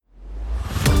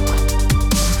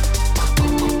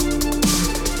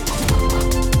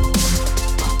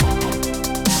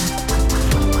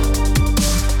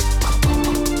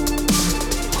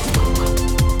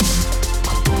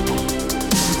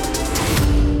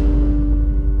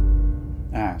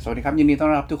สวัสดีครับยินดีต้อ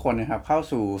นรับทุกคนนะครับเข้า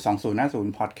สู่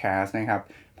2050 Podcast นะครับ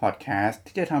พอดแคสต์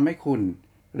ที่จะทำให้คุณ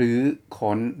หรือ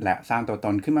ค้นและสร้างตัวต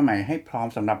นขึ้นมาใหม่ให้พร้อม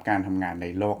สำหรับการทำงานใน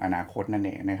โลกอนาคตนั่นเ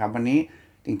องนะครับวันนี้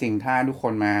จริงๆถ้าทุกค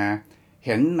นมาเ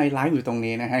ห็นในไลฟ์อยู่ตรง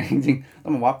นี้นะฮะจริงๆต้อ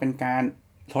งบอกว่าเป็นการ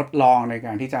ทดลองในก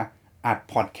ารที่จะอัด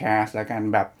พอดแคสต์และกัน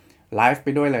แบบไลฟ์ไป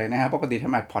ด้วยเลยนะครับปกติท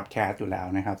ำอัดพอดแคสต์อยู่แล้ว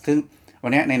นะครับซึ่งวั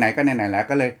นนี้ไหนๆก็ไหนๆแล้ว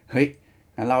ก็เลยเฮ้ย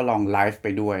งั้นเราลองไลฟ์ไป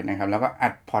ด้วยนะครับแล้วก็อั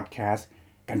ดพอดแคสต์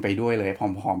กันไปด้วยเลยพ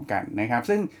ร้อมๆกันนะครับ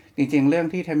ซึ่งจริงๆเรื่อง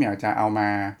ที่เทมอยากจะเอามา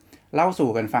เล่าสู่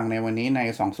กันฟังในวันนี้ใน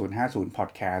2050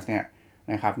 Podcast เนี่ย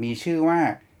นะครับมีชื่อว่า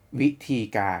วิธี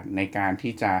การในการ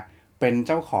ที่จะเป็นเ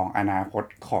จ้าของอนาคต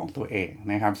ของตัวเอง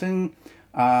นะครับซึ่ง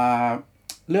เอ่อ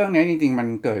เรื่องนี้จริงๆมัน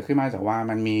เกิดขึ้นมาจากว่า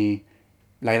มันมี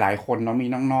หลายๆคนเนาะมี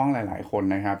น้องๆหลายๆคน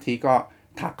นะครับที่ก็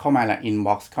ทักเข้ามาแหละอิน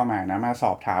บ็อกซ์เข้ามานะมาส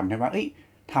อบถามว่าเอ้ย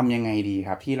ทำยังไงดีค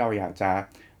รับที่เราอยากจะ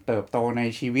เติบโตใน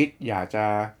ชีวิตอยากจะ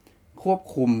ควบ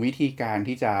คุมวิธีการ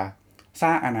ที่จะสร้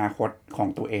างอนาคตของ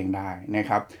ตัวเองได้นะ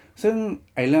ครับซึ่ง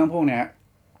ไอ้เรื่องพวกเนี้ย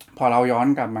พอเราย้อน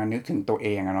กลับมานึกถึงตัวเอ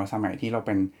งอะเนาะสมัยที่เราเ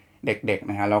ป็นเด็กๆ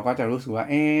นะฮะเราก็จะรู้สึกว่า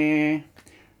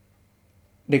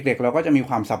เด็กๆเราก็จะมีค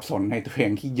วามสับสนในตัวเอ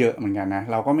งที่เยอะเหมือนกันนะ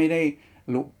เราก็ไม่ได้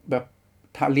รู้แบบ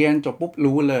ถ้าเรียนจบปุ๊บ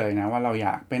รู้เลยนะว่าเราอย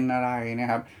ากเป็นอะไรนะ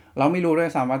ครับเราไม่รู้ด้วย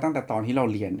ซ้ำว่าตั้งแต่ตอนที่เรา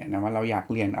เรียนเนี่ยนะว่าเราอยาก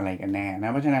เรียนอะไรกันแน่น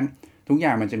ะเพราะฉะนั้นทุกอย่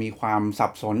างมันจะมีความสั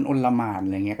บสนอนลหม่านอ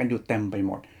ะไรเงี้ยกันอยู่เต็มไป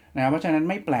หมดนะเพราะฉะนั้น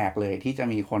ไม่แปลกเลยที่จะ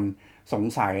มีคนสง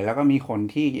สัยแล้วก็มีคน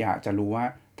ที่อยากจะรู้ว่า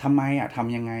ทำไมท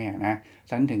ำยังไงนะ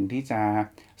ฉันถึงที่จะ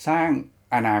สร้าง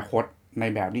อนาคตใน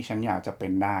แบบที่ฉันอยากจะเป็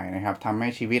นได้นะครับทำให้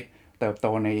ชีวิตเติบโต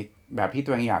ในแบบที่ตั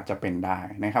วเองอยากจะเป็นได้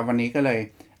นะครับวันนี้ก็เลย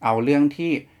เอาเรื่อง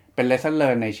ที่เป็น lesson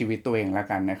learn ในชีวิตตัวเองแล้ว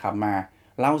กันนะครับมา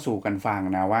เล่าสู่กันฟัง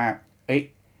นะว่าเอ้ย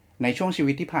ในช่วงชี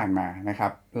วิตที่ผ่านมานะครั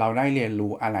บเราได้เรียน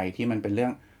รู้อะไรที่มันเป็นเรื่อ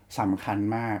งสำคัญ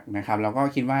มากนะครับแล้วก็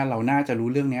คิดว่าเราน่าจะรู้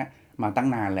เรื่องนี้มาตั้ง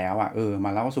นานแล้วม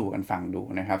าเล่าสู่กันฟังดู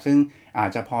นะครับซึ่งอาจ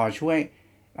จะพอช่วย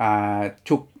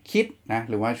ฉุกคิดนะ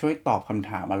หรือว่าช่วยตอบคำ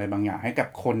ถามอะไรบางอย่างให้กับ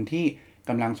คนที่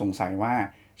กำลังสงสัยว่า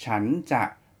ฉันจะ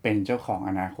เป็นเจ้าของ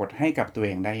อนาคตให้กับตัวเอ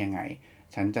งได้ยังไง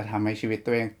ฉันจะทำให้ชีวิต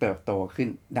ตัวเองเติบโตขึ้น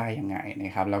ได้ยังไงน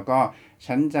ะครับแล้วก็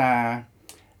ฉันจะ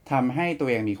ทำให้ตัว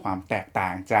เองมีความแตกต่า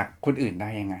งจากคนอื่นได้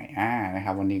ยังไงนะค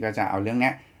รับวันนี้ก็จะเอาเรื่อง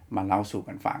นี้มาเล่าสู่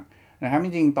กันฟังนะครับจ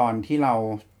ริงๆตอนที่เรา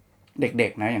เด็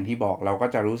กๆนะอย่างที่บอกเราก็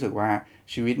จะรู้สึกว่า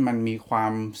ชีวิตมันมีควา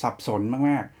มสับสน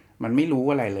มากๆมันไม่รู้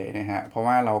อะไรเลยนะฮะเพราะ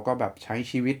ว่าเราก็แบบใช้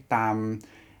ชีวิตตาม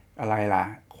อะไรล่ะ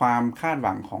ความคาดห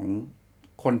วังของ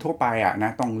คนทั่วไปน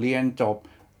ะต้องเรียนจบ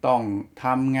ต้องท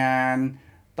ำงาน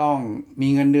ต้องมี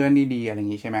เงินเดือนดีๆอะไรอย่า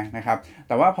งนี้ใช่ไหมนะครับแ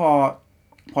ต่ว่าพ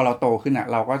อเราโตขึ้น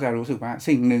เราก็จะรู้สึกว่า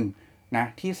สิ่งหนึ่งนะ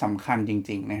ที่สำคัญจ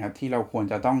ริงๆนะครับที่เราควร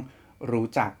จะต้องรู้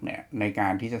จักเนี่ยในกา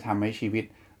รที่จะทำให้ชีวิต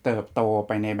เติบโตไ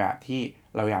ปในแบบที่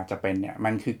เราอยากจะเป็นเนี่ยมั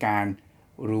นคือการ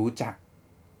รู้จัก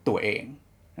ตัวเอง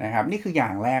นะครับนี่คืออย่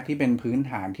างแรกที่เป็นพื้น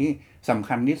ฐานที่สำ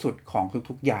คัญที่สุดของ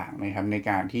ทุกๆอย่างนะครับใน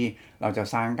การที่เราจะ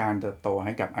สร้างการเติบโตใ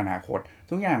ห้กับอนาคต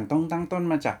ทุกอย่างต้องตั้งต้น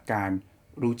มาจากการ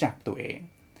รู้จักตัวเอง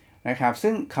นะครับ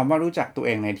ซึ่งคำว่ารู้จักตัวเอ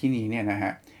งในที่นี้เนี่ยนะฮ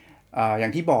ะอย่า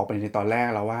งที่บอกไปในตอนแรก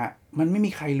แล้วว่ามันไม่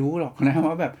มีใครรู้หรอกนะ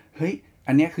ว่าแบบเฮ้ย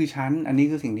อันนี้คือฉันอันนี้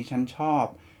คือสิ่งที่ฉันชอบ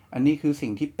อันนี้คือสิ่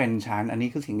งที่เป็นฉันอันนี้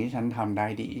คือสิ่งที่ฉันทำได้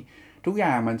ดีทุกอ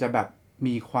ย่างมันจะแบบ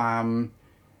มีความ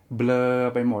เบลอ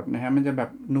ไปหมดนะฮะมันจะแบบ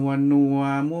นัว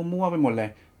มั่วไปหมดเลย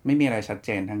ไม่มีอะไรชัดเจ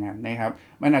นทั้งนั้นนะครับ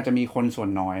มันอาจจะมีคนส่วน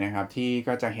น้อยนะครับที่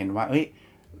ก็จะเห็นว่าเอ้ย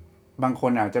บางค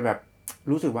นอาจจะแบบ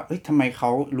รู้สึกว่าเอ้ยทำไมเขา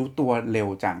รู้ตัวเร็ว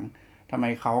จังทำไม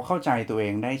เขาเข้าใจตัวเอ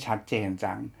งได้ชัดเจน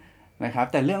จัง นะครับ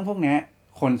แต่เรื่องพวกนี้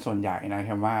คนส่วนใหญ่นะค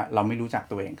รับว่าเราไม่รู้จัก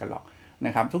ตัวเองกันหรอกน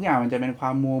ะครับทุกอย่างมันจะเป็นควา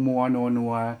มมัวนัว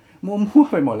มั่ว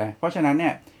ไปหมดเลยเพราะฉะนั้นเนี่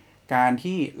ยการ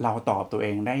ที่เราตอบตัวเอ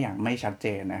งได้อย่างไม่ชัดเจ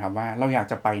นนะครับว่าเราอยาก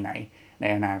จะไปไหนใน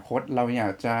อนาคตเราอยา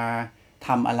กจะท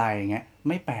ำอะไรอย่างเงี้ย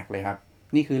ไม่แปลกเลยครับ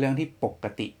นี่คือเรื่องที่ปก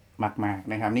ติมาก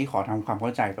ๆนะครับนี่ขอทำความเข้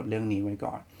าใจกับเรื่องนี้ไว้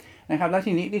ก่อนนะครับแล้ว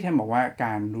ทีนี้ที่เทมบอกว่าก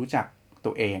ารรู้จัก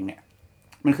ตัวเองเนี่ย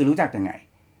มันคือรู้จักยังไง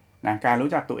นะการรู้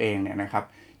จักตัวเองเนี่ยนะครับ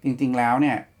จริงๆแล้วเ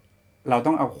นี่ย เรา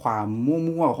ต้องเอาความ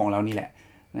มั่วๆของเรานี่แหละ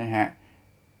นะฮะ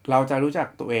เราจะรู้จัก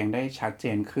ตัวเองได้ชัดเจ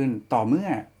นขึ้นต่อเมื่อ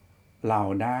เรา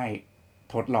ได้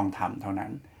ทดลองทำเท่านั้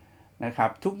นนะครับ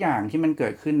ทุกอย่างที่มันเกิ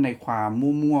ดขึ้นในความ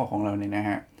มั่วๆของเราเนี่ยนะ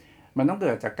ฮะมันต้องเ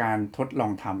กิดจากการทดลอ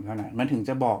งทำเท่านั้นมันถึงจ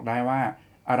ะบอกได้ว่า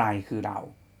อะไรคือเรา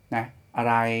นะอะ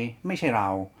ไรไม่ใช่เรา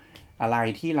อะไร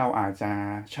ที่เราอาจจะ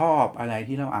ชอบอะไร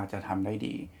ที่เราอาจจะทำได้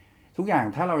ดีทุกอย่าง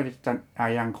ถ้าเราจะ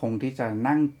ยังคงที่จะ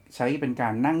นั่งใช้เป็นกา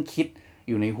รนั่งคิดอ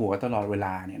ยู่ในหัวตลอดเวล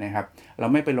าเนี่ยนะครับเรา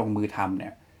ไม่ไปลงมือทำเนี่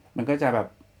ยมันก็จะแบบ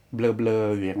เบลอ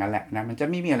ๆอยู่อย่างนั้นแหละนะมันจะ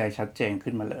ไม่มีอะไรชัดเจน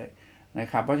ขึ้นมาเลยนะ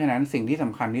ครับเพราะฉะนั้นสิ่งที่ส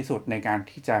ำคัญที่สุดในการ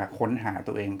ที่จะค้นหา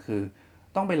ตัวเองคือ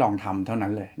ต้องไปลองทำเท่านั้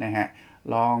นเลยนะฮะ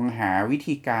ลองหาวิ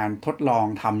ธีการทดลอง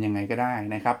ทำยังไงก็ได้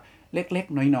นะครับ เล็ก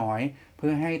ๆน้อยๆเพื่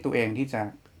อให้ตัวเองที่จะ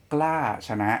กล้าช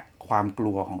นะความก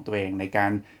ลัวของตัวเองในกา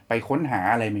รไปค้นหา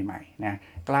อะไรใหม่ๆนะ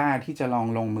กล้าที่จะ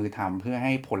ลงมือทำเพื่อใ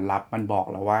ห้ผลลัพธ์มันบอก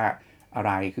เราว่าอะไ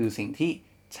รคือสิ่งที่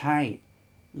ใช่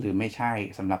หรือไม่ใช่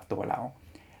สำหรับตัวเรา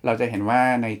เราจะเห็นว่า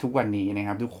ในทุกวันนี้นะค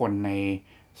รับทุกคนใน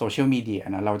โซเชียลมีเดีย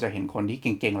นะเราจะเห็นคนที่เ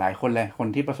ก่งๆหลายคนเลยคน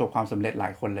ที่ประสบความสำเร็จหลา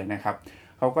ยคนเลยนะครับ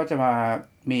เขาก็จะมา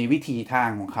มีวิธีทาง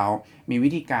ของเขามีวิ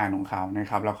ธีการของเขานะ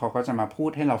ครับแล้วเขาก็จะมาพู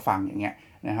ดให้เราฟังอย่างเงี้ย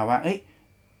นะครับว่าเอ้ย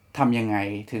ทำยังไง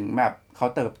ถึงแบบเขา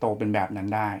เติบโตเป็นแบบนั้น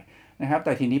ได้นะครับแ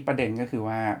ต่ทีนี้ประเด็นก็คือ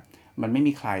ว่ามันไม่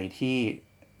มีใครที่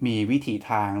มีวิธี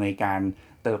ทางในการ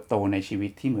เติบโตในชีวิ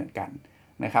ตที่เหมือนกัน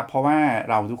นะครับเพราะว่า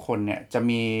เราทุกคนเนี่ยจะ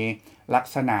มีลัก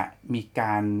ษณะมีก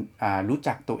ารรู้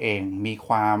จักตัวเองมีค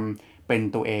วามเป็น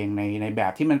ตัวเองในแบ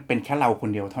บที่มันเป็นแค่เราคน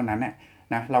เดียวเท่านั้นน่ะ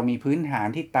นะเรามีพื้นฐาน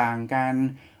ที่ต่างกัน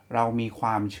เรามีคว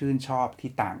ามชื่นชอบ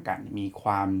ที่ต่างกันมีคว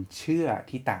ามเชื่อ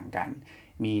ที่ต่างกัน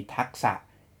มีทักษะ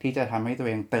ที่จะทำให้ตัวเ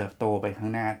องเติบโตไปข้า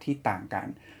งหน้าที่ต่างกัน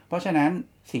เพราะฉะนั้น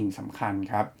สิ่งสำคัญ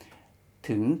ครับ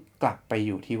ถึงกลับไปอ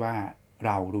ยู่ที่ว่าเ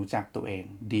รารู้จักตัวเอง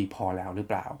ดีพอแล้วหรือ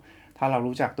เปล่าถ้าเรา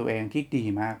รู้จักตัวเองที่ดี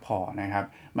มากพอนะครับ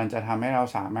มันจะทำให้เรา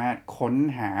สามารถค้น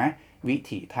หาวิ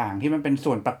ถีทางที่มันเป็น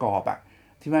ส่วนประกอบอะ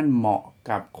ที่มันเหมาะ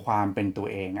กับความเป็นตัว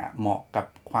เองอะเหมาะกับ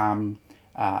ความ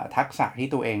ทักษะที่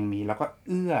ตัวเองมีแล้วก็เ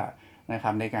อื้อนะครั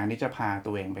บในการที่จะพา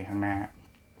ตัวเองไปข้างหน้า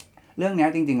เรื่องนี้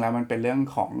จริงๆแล้วมันเป็นเรื่อง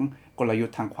ของกลยุท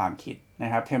ธ์ทางความคิดน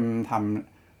ะครับเทม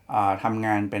ทำง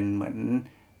านเป็นเหมือน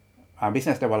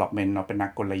business development เนาะเป็นนั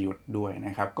กกลยุทธ์ด้วยน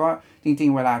ะครับก็จริง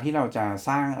ๆเวลาที่เราจะส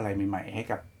ร้างอะไรใหม่ๆให้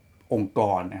กับองค์ก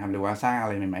รนะครับหรือว่าสร้างอะไ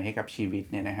รใหม่ๆให้กับชีวิต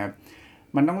เนี่ยนะครับ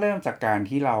มันต้องเริ่มจากการ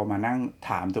ที่เรามานั่ง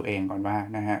ถามตัวเองก่อนว่า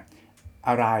นะฮะ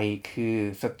อะไรคือ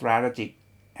strategic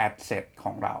asset ข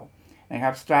องเรานะค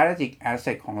รับ strategic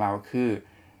asset ของเราคือ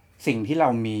สิ่งที่เรา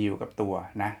มีอยู่กับตัว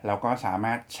นะแล้วก็สาม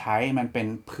ารถใช้มันเป็น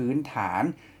พื้นฐาน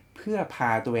เพื่อพ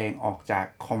าตัวเองออกจาก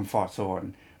comfort zone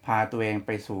พาตัวเองไ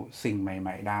ปสู่สิ่งให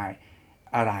ม่ๆได้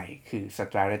อะไรคือ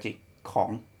strategic ของ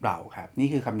เราครับนี่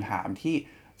คือคำถามที่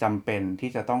จำเป็น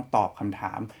ที่จะต้องตอบคำถ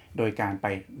ามโดยการไป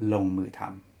ลงมือท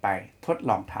ำไปทด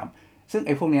ลองทำซึ่งไ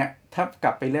อ้พวกเนี้ยถ้าก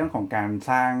ลับไปเรื่องของการ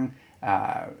สร้าง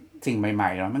สิ่งให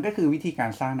ม่ๆเนาะมันก็คือวิธีกา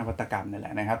รสร้างนวัตกรรมนั่นแหล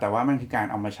ะนะครับแต่ว่ามันคือการ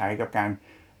เอามาใช้กับการ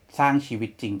สร้างชีวิต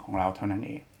จริงของเราเท่านั้นเ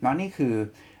องเนาะนี่คือ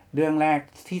เรื่องแรก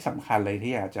ที่สำคัญเลย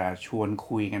ที่อยากจะชวน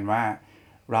คุยกันว่า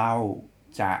เรา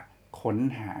จะค้น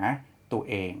หาตัว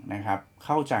เองนะครับเ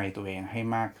ข้าใจตัวเองให้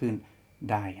มากขึ้น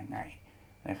ได้ยังไง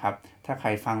นะครับถ้าใคร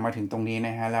ฟังมาถึงตรงนี้น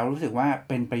ะฮะแล้วรู้สึกว่า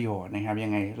เป็นประโยชน์นะครับยั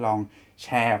งไงลองแช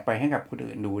ร์ไปให้กับคน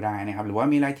อื่นดูได้นะครับหรือว่า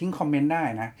มีอะไรทิ้งคอมเมนต์ได้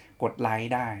นะกดไล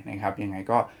ค์ได้นะครับยังไง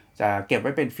ก็จะเก็บไ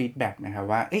ว้เป็นฟีดแบ็กนะครับ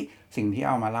ว่าสิ่งที่เ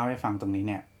อามาเล่าให้ฟังตรงนี้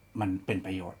เนี่ยมันเป็นป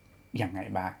ระโยชน์อย่างไร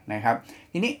บ้างนะครับ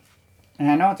ทีนี้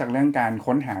นอกจากเรื่องการ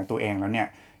ค้นหาตัวเองแล้วเนี่ย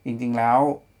จริงๆแล้ว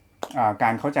กา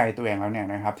รเข้าใจตัวเองแล้วเนี่ย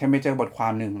นะครับเทมไปเจอบทควา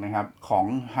มหนึ่งนะครับของ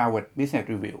Harvard Business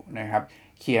Review นะครับ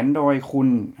เขียนโดยคุณ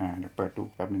เดี๋ยวเปิดดู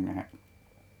แป๊บนึงนะฮะ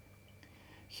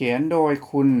เขียนโดย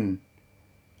คุณ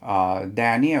แด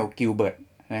เนียลกิลเบิร์ต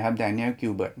นะครับแดเนียลกิ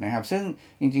ลเบิร์ตนะครับซึ่ง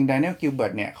จริงๆแดเนียลกิลเบิ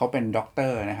ร์ตเนี่ยเขาเป็นด็อกเตอ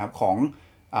ร์นะครับของ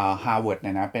ฮาร์วาร์ดเ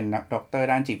นี่ยนะเป็นนักด็อกเตอร์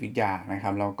ด้านจิตวิทยานะค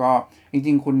รับแล้วก็จ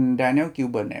ริงๆคุณแดเนียลกิล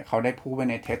เบิร์ตเนี่ยเขาได้พูดไว้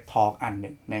ใน TED Talk อันห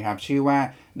นึ่งนะครับชื่อว่า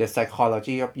The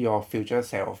Psychology of Your Future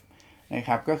Self นะค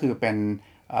รับก็คือเป็น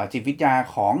จิตวิทยา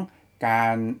ของกา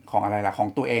รของอะไรล่ะของ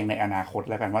ตัวเองในอนาคต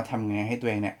แล้วกันว่าทำไงให้ตัว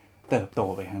เองเนี่ยเติบโต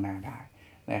ไปข้างหน้าได้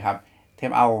นะครับเท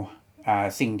มเอา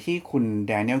สิ่งที่คุณแ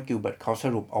ดเนียลกิลเบิร์ตเขาส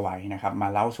รุปเอาไว้นะครับมา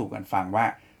เล่าสู่กันฟังว่า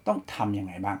ต้องทำยัง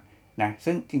ไงบ้างนะ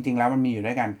ซึ่งจริงๆแล้วมันมีอยู่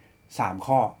ด้วยกัน3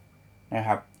ข้อนะค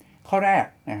รับข้อแรก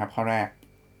นะครับข้อแรก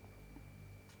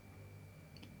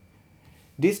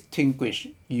distinguish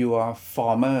your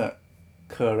former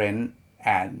current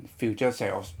and future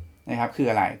selves นะครับคือ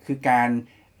อะไรคือการ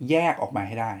แยกออกมาใ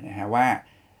ห้ได้นะฮะว่า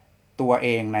ตัวเอ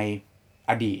งใน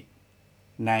อดีต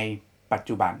ในปัจ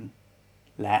จุบัน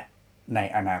และใน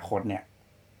อนาคตเนี่ย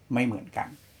ไม่เหมือนกัน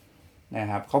นะ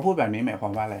ครับเขาพูดแบบนี้หมายควา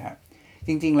มว่าอะไรครับจ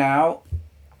ริงๆแล้ว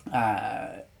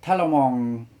ถ้าเรามอง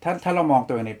ถ้าเรามอง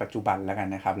ตัวเองในปัจจุบันแล้วกัน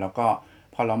นะครับแล้วก็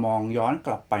พอเรามองย้อนก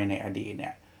ลับไปในอดีตเนี่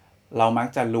ยเรามัก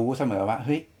จะรู้เสมอว่าเ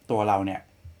ฮ้ยตัวเราเนี่ย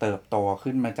เติบโต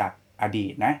ขึ้นมาจากอดี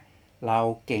ตนะเรา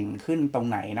เก่งขึ้นตรง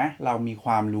ไหนนะเรามีค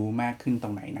วามรู้มากขึ้นตร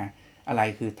งไหนนะอะไร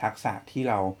คือทักษะที่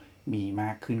เรามีม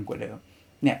ากขึ้นกว่าเดิม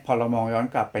เนี่ยพอเรามองย้อน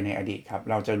กลับไปในอดีตครับ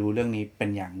เราจะรู้เรื่องนี้เป็น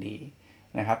อย่างดี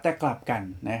นะครับแต่กลับกัน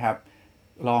นะครับ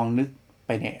ลองนึกไป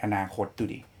ในอนาคตดู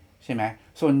ดิใช่ไหม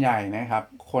ส่วนใหญ่นะครับ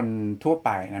คนทั่วไป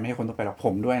นะไม่ใช่คนทั่วไปหรอกผ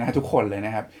มด้วยนะทุกคนเลยน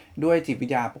ะครับด้วยจิตวิท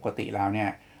ยาปกติแล้วเนี่ย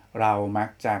เรามัก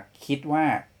จะคิดว่า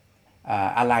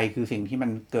อะไรคือสิ่งที่มั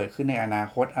นเกิดขึ้นในอนา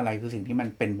คตอะไรคือสิ่งที่มัน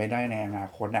เป็นไปได้ในอนา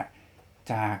คตอ่ะ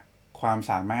จากความ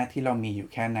สามารถที่เรามีอยู่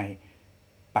แค่ใน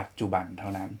ปัจจุบันเท่า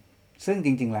นั้น ซึ่งจ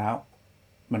ริงๆแล้ว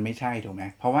มันไม่ใช่ถูกไหม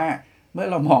เพราะว่าเมื่อ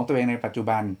เรามองตัวเองในปัจจุ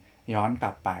บันย้อนก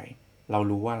ลับไปเรา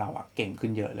รู้ว่าเราเก่งขึ้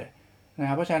นเยอะเลยนะค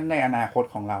รับเพราะฉะนั้นในอนาคต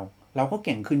ของเราก็เ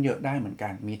ก่งขึ้นเยอะได้เหมือนกั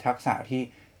นมีทักษะที่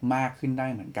มากขึ้นได้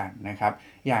เหมือนกันนะครับ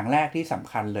อย่างแรกที่ส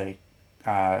ำคัญเลย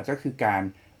ก็คือการ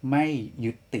ไม่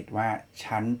ยึดติดว่า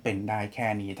ฉันเป็นได้แค่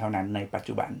นี้เท่านั้นในปัจ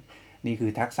จุบันนี่คื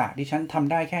อทักษะที่ฉันท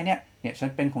ำได้แค่เนี้ยเนี่ยฉัน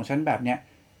เป็นของฉันแบบเนี้ย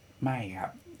ไม่ครั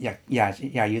บอ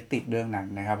ย่ายึดติดเรื่องนั้น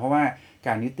นะครับเพราะว่าก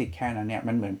ารยึดติดแค่นั้นเนี่ย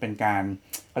มันเหมือนเป็นการ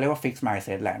เขาเรียกว่า fix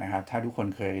mindset แหละนะครับถ้าทุกคน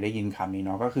เคยได้ยินคำนี้เ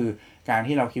นาะก็คือการ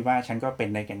ที่เราคิดว่าฉันก็เป็น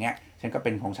ในอย่างเนี้ยฉันก็เ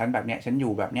ป็นของฉันแบบเนี้ยฉันอ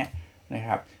ยู่แบบเนี้ยนะค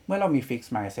รับเมื่อเรามี fix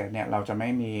mindset เนี่ยเราจะไม่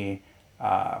มี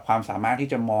ความสามารถที่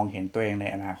จะมองเห็นตัวเองใน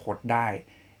อนาคตได้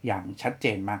อย่างชัดเจ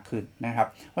นมากขึ้นนะครับ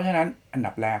เพราะฉะนั้นอัน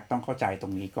ดับแรกต้องเข้าใจตร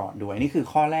งนี้ก่อนด้วยนี่คือ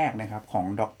ข้อแรกนะครับของ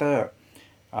ดร.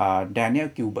 แดเนียล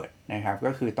กิลเบิร์ตนะครับ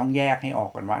ก็คือต้องแยกให้ออก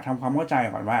ก่อนว่าทำความเข้าใจ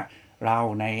ก่อนว่าเรา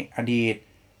ในอดีต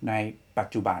ในปัจ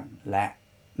จุบันและ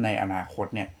ในอนาคต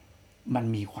เนี่ยมัน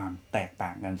มีความแตกต่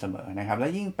างกันเสมอนะครับและ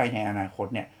ยิ่งไปในอนาคต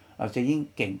เนี่ยเราจะยิ่ง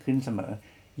เก่งขึ้นเสมอ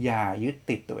อย่ายึด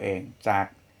ติดตัวเองจาก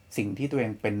สิ่งที่ตัวเอ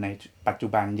งเป็นในปัจจุ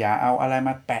บันอย่าเอาอะไรม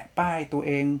าแปะป้ายตัวเ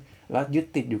องแล้วยึด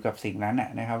ติดอยู่กับสิ่งนั้น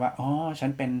นะครับว่าอ๋อฉั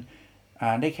นเป็น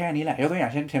ได้แค่นี้แหละยกตัวอย่า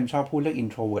งเช่นเทมชอบพูดเรื่อง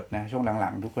introvert นะช่วงหลั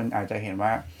งๆทุกคนอาจจะเห็นว่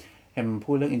าเทม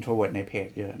พูดเรื่อง introvert ในเพจ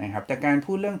เยอะนะครับแต่การ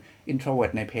พูดเรื่อง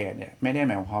introvert ในเพจเนี่ยไม่ได้ห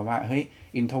มายความว่าเฮ้ย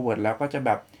introvert แล้วก็จะแ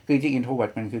บบคือจริง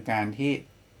introvert มันคือการที่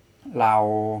เรา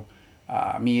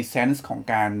มีเซนส์ของ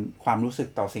การความรู้สึก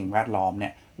ต่อสิ่งแวดล้อมเนี่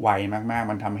ยไวมาก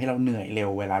ๆมันทำให้เราเหนื่อยเร็ว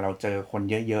เวลาเราเจอคน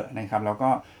เยอะๆนะครับแล้วก็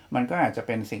มันก็อาจจะเ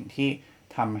ป็นสิ่งที่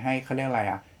ทำให้เขาเรียกอะไร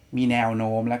มีแนวโ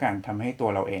น้มแล้วกันทำให้ตัว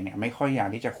เราเองเนี่ยไม่ค่อยอยาก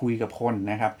ที่จะคุยกับคน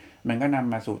นะครับมันก็น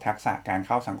ำมาสู่ทักษะการเ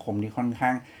ข้าสังคมที่ค่อนข้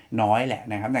างน้อยแหละ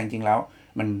นะครับแต่จริงๆแล้ว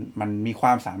มันมีคว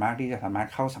ามสามารถที่จะสามารถ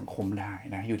เข้าสังคมได้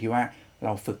นะอยู่ที่ว่าเร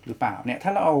าฝึกหรือเปล่าเนี่ยถ้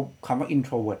าเราเอาคำว่า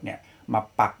introvert เนี่ยมา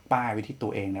ปักป้ายไว้ที่ตั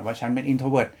วเองเนี่ยว่าฉันเป็น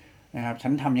introvert นะครับฉั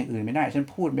นทำอย่างอื่นไม่ได้ฉัน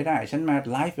พูดไม่ได้ฉันมา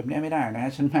ไลฟ์แบบนี้ไม่ได้น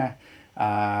ะฉันมา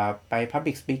ไป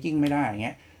Public Speaking ไม่ได้อย่างเ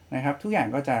งี้ยนะครับทุกอย่าง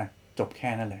ก็จะจบแค่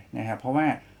นั้นเลยนะครับเพราะว่า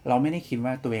เราไม่ได้คิด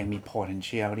ว่าตัวเองมี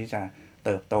potential ที่จะเ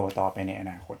ติบโตต่อไปในอ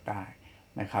นาคตได้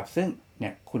นะครับซึ่งเนี่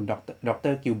ยคุณด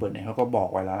ร. กิลเบิร์ตเนี่ยเขาก็บอก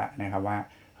ไว้แล้วล่ะนะครับว่า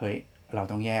เฮ้ยเรา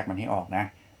ต้องแยกมันให้ออกน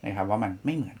ะครับว่ามันไ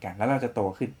ม่เหมือนกันแล้วเราจะโต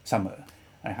ขึ้นเสมอ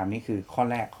นะครับนี่คือข้อ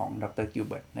แรกของดร. กิล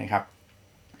เบิร์ตนะครับ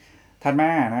ถัดม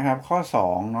านะครับข้อ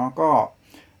2เนาะก็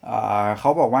เขา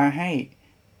บอกว่าให้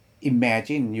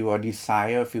imagine your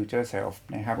desired future self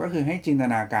นะครับก็คือให้จินต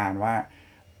นาการว่า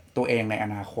ตัวเองในอ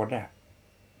นาคต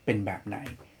เป็นแบบไหน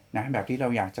นะแบบที่เรา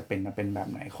อยากจะเป็นเป็นแบบ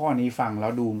ไหนข้อนี้ฟังแล้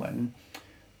วดูเหมือน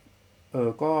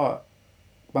ก็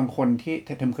บางคนที่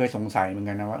เทมเคยสงสัยเหมือน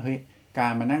กันนะว่าเฮ้ยกา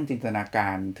รมานั่งจินตนากา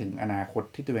รถึงอนาคต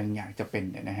ที่ตัวเองอยากจะเป็น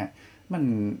เนี่ยนะฮะมัน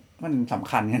มันสำ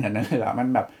คัญขนาดนั้นเลยเหรอมัน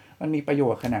แบบมันมีประโย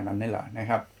ชน์ขนาดนั้นเลยเหรอนะ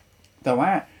ครับแต่ว่า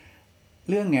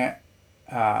เรื่องเนี้ย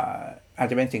อาจ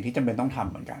จะเป็นสิ่งที่จำเป็นต้องทำ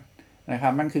เหมือนกันนะครั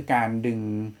บมันคือการดึง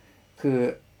คือ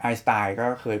ไอน์สไตน์ก็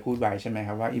เคยพูดไว้ใช่ไหมค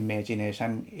รับว่า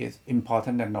imagination is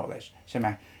important than knowledge ใช่ไหม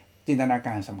จินตนาก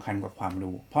ารสำคัญกว่าความ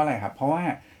รู้เพราะอะไรครับเพราะว่า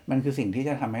มันคือสิ่งที่จ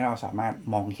ะทำให้เราสามารถ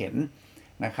มองเห็น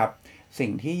นะครับสิ่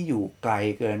งที่อยู่ไกล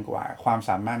เกินกว่าความ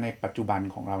สามารถในปัจจุบัน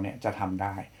ของเราเนี่ยจะทำไ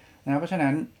ด้นะเพราะฉะ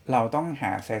นั้นเราต้องห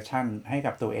าเซสชั่นให้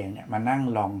กับตัวเองเนี่ยมานั่ง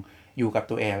ลองอยู่กับ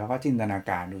ตัวเองแล้วก็จินตนา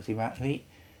การดูซิว่าเฮ้ย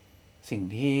สิ่ง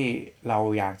ที่เรา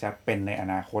อยากจะเป็นในอ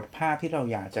นาคตภาพที่เรา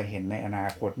อยากจะเห็นในอนา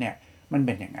คตเนี่ยมันเ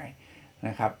ป็นยังไงน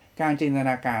ะครับการจินตน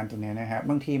าการตรงนี้นะครับ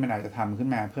บางทีมันอาจจะทำขึ้น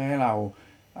มาเพื่อให้เรา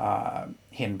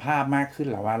เห็นภาพมากขึ้น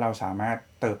แล้วว่าเราสามารถ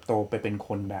เติบโตไปเป็นค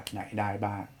นแบบไหนได้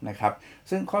บ้างนะครับ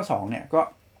ซึ่งข้อ2เนี่ยก็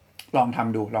ลองท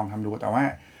ำดูแต่ว่า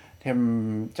เทม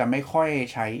จะไม่ค่อย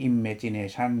ใช้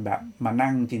imagination แบบมา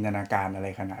นั่งจินตนาการอะไร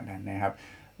ขนาดนั้นนะครับ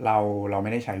เราไ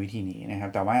ม่ได้ใช้วิธีนี้นะครั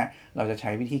บแต่ว่าเราจะใ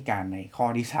ช้วิธีการในข้อ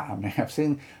ที่3นะครับซึ่ง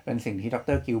เป็นสิ่งที่ด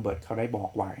ร. กิลเบิร์ตเขาได้บอ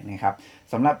กไว้นะครับ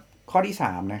สำหรับข้อที่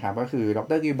3นะครับก็คือด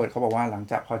ร. กิลเบิร์ตเขาบอกว่าหลัง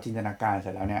จากพอจินตนาการเส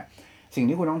ร็จแล้วเนี่ยสิ่ง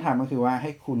ที่คุณต้องทำก็คือว่าใ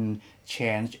ห้คุณ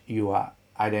change your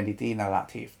identity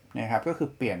narrative นะครับก็คือ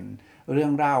เปลี่ยนเรื่อ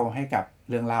งเล่าให้กับ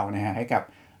เรื่องเล่านะฮะให้กับ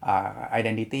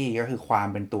identity ก็คือความ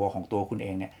เป็นตัวของตัวคุณเอ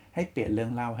งเนี่ยให้เปลี่ยนเรื่อ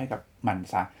งเล่าให้กับมัน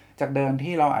ซะจากเดิม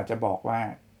ที่เราอาจจะบอกว่า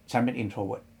ฉันเป็น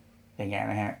introvert อย่างเงี้ย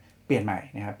นะฮะเปลี่ยนใหม่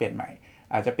นะครับเปลี่ยนใหม่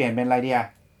อาจจะเปลี่ยนเป็นอะไรเดีย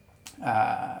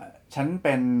ฉันเ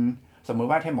ป็นสมมุติ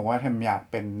ว่าเทมบอกว่าเทมอยาก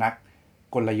เป็นนัก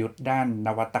กลยุทธ์ด้านน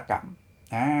วัตกรรม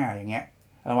อย่างเงี้ย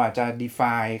เราอาจจะ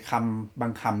define คำบา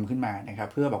งคำขึ้นมานะครับ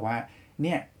เพื่อบอกว่าเ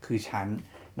นี่ยคือฉัน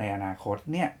ในอนาคต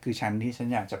เนี่ยคือฉันที่ฉัน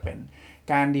อยากจะเป็น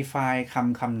การ define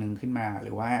คำหนึ่งขึ้นมาห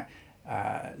รือว่า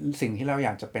สิ่งที่เราอย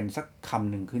ากจะเป็นสักค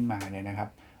ำหนึ่งขึ้นมาเนี่ยนะครับ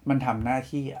มันทำหน้า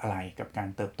ที่อะไรกับการ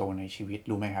เติบโตในชีวิต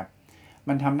รู้ไหมครับ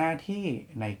มันทำหน้าที่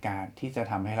ในการที่จะ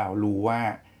ทำให้เรารู้ว่า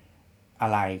อะ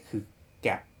ไรคือแก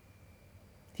ป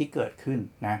ที่เกิดขึ้น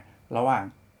นะระหว่าง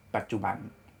ปัจจุบัน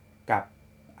กับ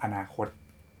อนาคต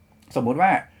สมมุติว่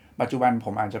าปัจจุบันผ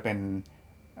มอาจจะเป็น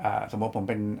สมมติผม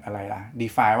เป็นอะไรล่ะ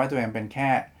define ว่าตัวเองเป็นแค่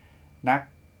นัก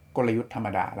กลยุทธ์ธรรม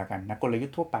ดาแล้วกันนักกลยุท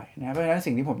ธ์ทั่วไปนะเพราะฉะนั้น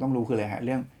สิ่งที่ผมต้องรู้คืออะไรฮะเ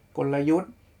รื่องกลยุท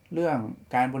ธ์เรื่อง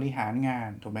การบริหารงาน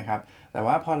ถูกไหมครับแต่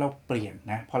ว่าพอเราเปลี่ยน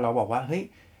นะพอเราบอกว่าเฮ้ย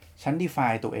ฉัน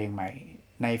define ตัวเองใหม่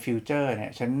ในฟิวเจอร์เนี่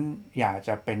ยฉันอยากจ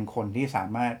ะเป็นคนที่สา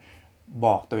มารถบ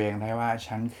อกตัวเองได้ว่า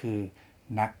ฉันคือ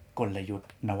นักกลยุท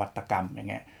ธ์นวัตกรรมอย่าง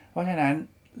เงี้ยเพราะฉะนั้น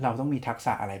เราต้องมีทักษ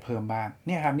ะอะไรเพิ่มบ้างเ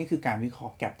นี่ยครับนี่คือการวิเคราะ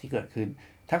ห์แกปที่เกิดขึ้น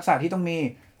ทักษะที่ต้องมี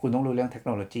คุณต้องรู้เรื่องเทคโ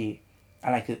นโลยีอ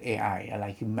ะไรคือ AI อะไร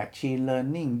คือ Machine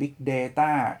Learning Big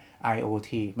Data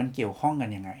IoT มันเกี่ยวข้องกัน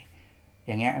ยังไงอ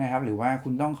ย่างเงี้ยนะครับหรือว่าคุ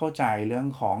ณต้องเข้าใจเรื่อง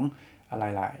ของอะไร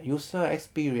ล่ะ user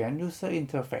experience user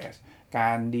interface กา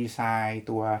รดีไซน์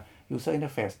ตัว user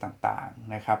interface ต่าง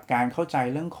ๆนะครับการเข้าใจ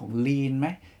เรื่องของ lean ไหม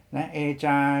นะ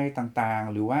agile ต่าง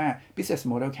ๆหรือว่า business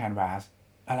model canvas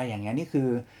อะไรอย่างเงี้ยนี่คือ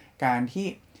การที่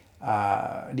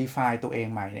define ตัวเอง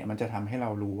ใหม่เนี่ยมันจะทำให้เรา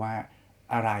รู้ว่า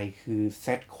อะไรคือเซ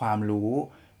ตความรู้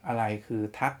อะไรคือ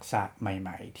ทักษะให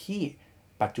ม่ๆที่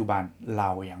ปัจจุบันเรา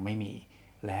ยังไม่มี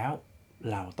แล้ว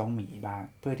เราต้องมีบ้าง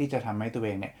เพื่อที่จะทำให้ตัวเอ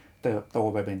งเนี่ยเติบโต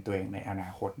ไปเป็นตัวเองในอนา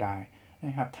คตได้น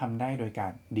ะครับทำได้โดยกา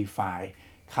ร define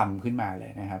คำขึ้นมาเล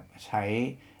ยนะครับใช้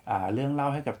เรื่องเล่า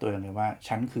ให้กับตัวเองเลยว่า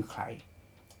ฉันคือใคร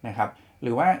นะครับห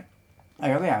รือว่า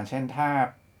ยกตัวอย่างเช่นถ้า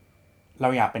เรา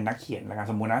อยากเป็นนักเขียนแล้วกัน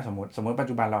สมมติปัจ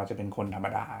จุบันเราอาจจะเป็นคนธรรม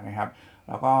ดานะครับแ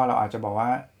ล้วก็เราอาจจะบอกว่า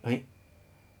เฮ้ย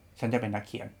ฉันจะเป็นนักเ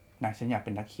ขียนนะฉันอยากเ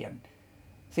ป็นนักเขียน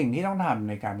สิ่งที่ต้องทำ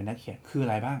ในการเป็นนักเขียนคืออะ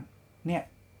ไรบ้างเนี่ย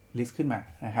ลิสต์ขึ้นมา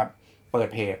นะครับเปิด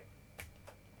เพจ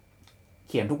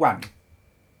เขียนทุกวัน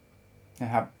น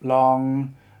ะครับลอง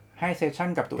ให้เซสชั่น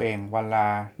กับตัวเองวันละ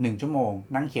1 ชั่วโมง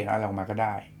นั่งเขียนอะไรออกมาก็ไ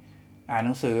ด้อ่านห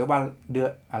นังสือวันเดือ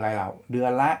นอะไรเราเดือ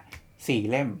นละ4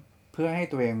 เล่มเพื่อให้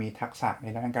ตัวเองมีทักษะใน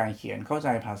ด้านการเขียนเข้าใจ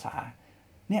ภาษา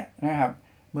เนี่ยนะครับ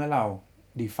เมื่อเรา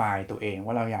define ตัวเอง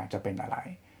ว่าเราอยากจะเป็นอะไร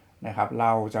นะครับเร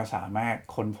าจะสามารถ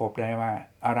ค้นพบได้ว่า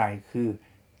อะไรคือ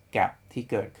แกปที่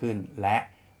เกิดขึ้นและ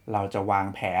เราจะวาง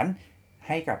แผนใ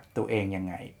ห้กับตัวเองยัง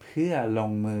ไงเพื่อล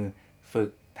งมือฝึ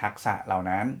กทักษะเหล่า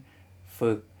นั้น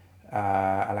ฝึก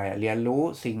เรียนรู้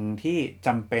สิ่งที่จ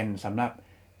ำเป็นสำหรับ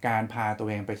การพาตัว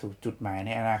เองไปสู่จุดหมายใน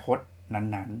อนาคต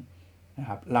นั้นๆนะค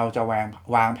รับเราจะ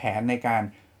วางแผนในการ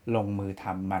ลงมือท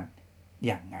ำมัน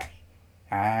อย่างไง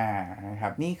นะครั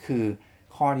บนี่คือ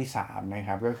ข้อที่3นะค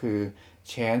รับก็คือ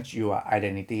change your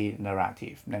identity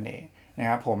narrative นั่นเองนะค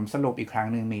รับผมสรุปอีกครั้ง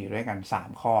หนึ่งมีด้วยกัน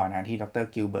3ข้อนะที่ดร.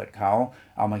 กิลเบิร์ตเขา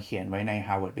เอามาเขียนไว้ใน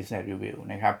Harvard Business Review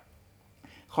นะครับ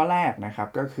ข้อแรกนะครับ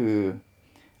ก็คือ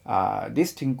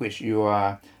distinguish your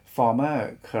former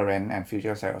current and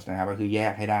future selves นะครับก็คือแย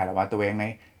กให้ได้แล้วว่าตัวเองใน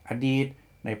อดีต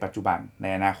ในปัจจุบันใน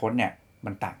อนาคตเนี่ย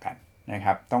มันต่างกันนะค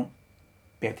รับต้อง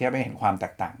เปรียบเทียบให้เห็นความแต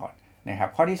กต่างก่อนนะครับ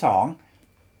ข้อที่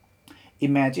2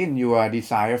 imagine your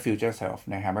desired future self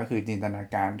นะครับก็คือจินตนา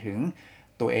การถึง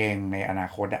ตัวเองในอนา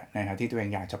คตนะครับที่ตัวเอง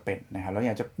อยากจะเป็นนะครับแล้วอ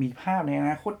ยากจะมีภาพในอ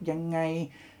นาคตยังไง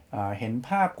เห็นภ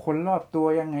าพคนรอบตัว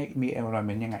ยังไงมี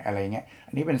environment ยังไงอะไรเงี้ย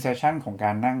อันนี้เป็นเซสชั่นของก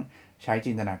ารนั่งใช้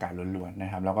จินตนาการล้วนๆน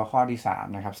ะครับแล้วก็ข้อที่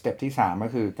3นะครับสเต็ปที่3ก็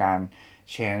คือการ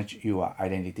change your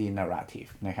identity narrative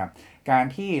นะครับการ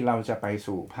ที่เราจะไป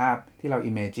สู่ภาพที่เรา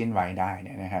imagine ไว้ได้เ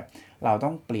นี่ยนะครับเราต้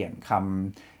องเปลี่ยนค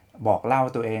ำบอกเล่า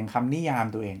ตัวเองคำนิยาม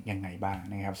ตัวเองยังไงบ้าง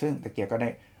นะครับซึ่งตะเกียบก็ได้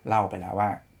เล่าไปแล้วว่า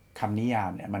คำนิยา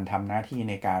มเนี่ยมันทำหน้าที่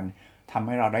ในการทำใ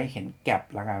ห้เราได้เห็นแกป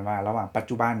ละกันว่าระหว่างปัจ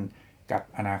จุบันกับ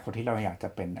อนาคตที่เราอยากจะ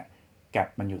เป็นแกป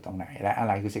มันอยู่ตรงไหนและอะไ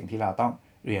รคือสิ่งที่เราต้อง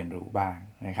เรียนรู้บ้าง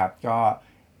นะครับก็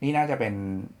นี่น่าจะเป็น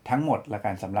ทั้งหมดละกั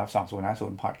นสำหรับ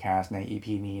2050 Podcast ใน EP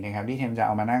นี้นะครับที่เทมจะเ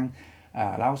อามานั่ง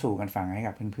เล่าสู่กันฟังให้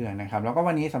กับเพื่อนๆนะครับแล้วก็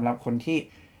วันนี้สำหรับคนที่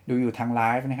ดูอยู่ทางไล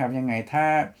ฟ์นะครับยังไงถ้า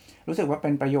รู้สึกว่าเป็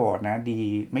นประโยชน์นะดี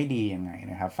ไม่ดียังไง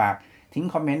นะครับฝากทิ้ง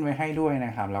คอมเมนต์ไว้ให้ด้วยน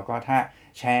ะครับแล้วก็ถ้า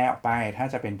แชร์ออกไปถ้า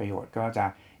จะเป็นประโยชน์ก็จะ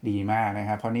ดีมากนะค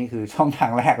รับเพราะนี่คือช่องทา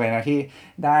งแรกเลยนะที่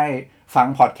ได้ฟัง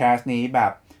พอดแคสต์นี้แบ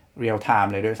บเรียลไท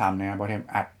ม์เลยด้วยซ้ำนะครับเพราะเทม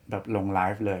อัดแบบลงไล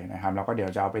ฟ์เลยนะครับแล้วก็เดี๋ยว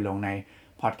จะเอาไปลงใน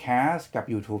พอดแคสต์กับ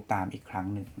YouTube ตามอีกครั้ง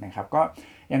หนึ่งนะครับก็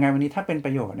ยังไงวันนี้ถ้าเป็นป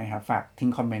ระโยชน์นะครับฝากทิ้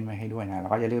งคอมเมนต์ไว้ให้ด้วยนะแล้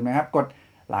วก็อย่าลืมนะครับกด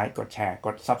ไลค์กดแชร์ก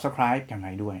ด Subscribe กันไ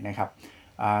ว้ด้วยนะครับ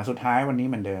สุดท้ายวันนี้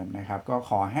เหมือนเดิมนะครับก็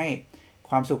ขอให้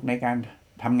ความสุขในการ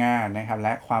ทำงานนะครับแล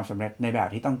ะความสำเร็จในแบบ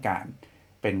ที่ต้องการ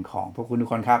เป็นของพวกคุณทุก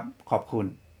คนครับขอบคุณ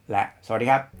และสวัสดี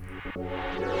ครั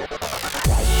บ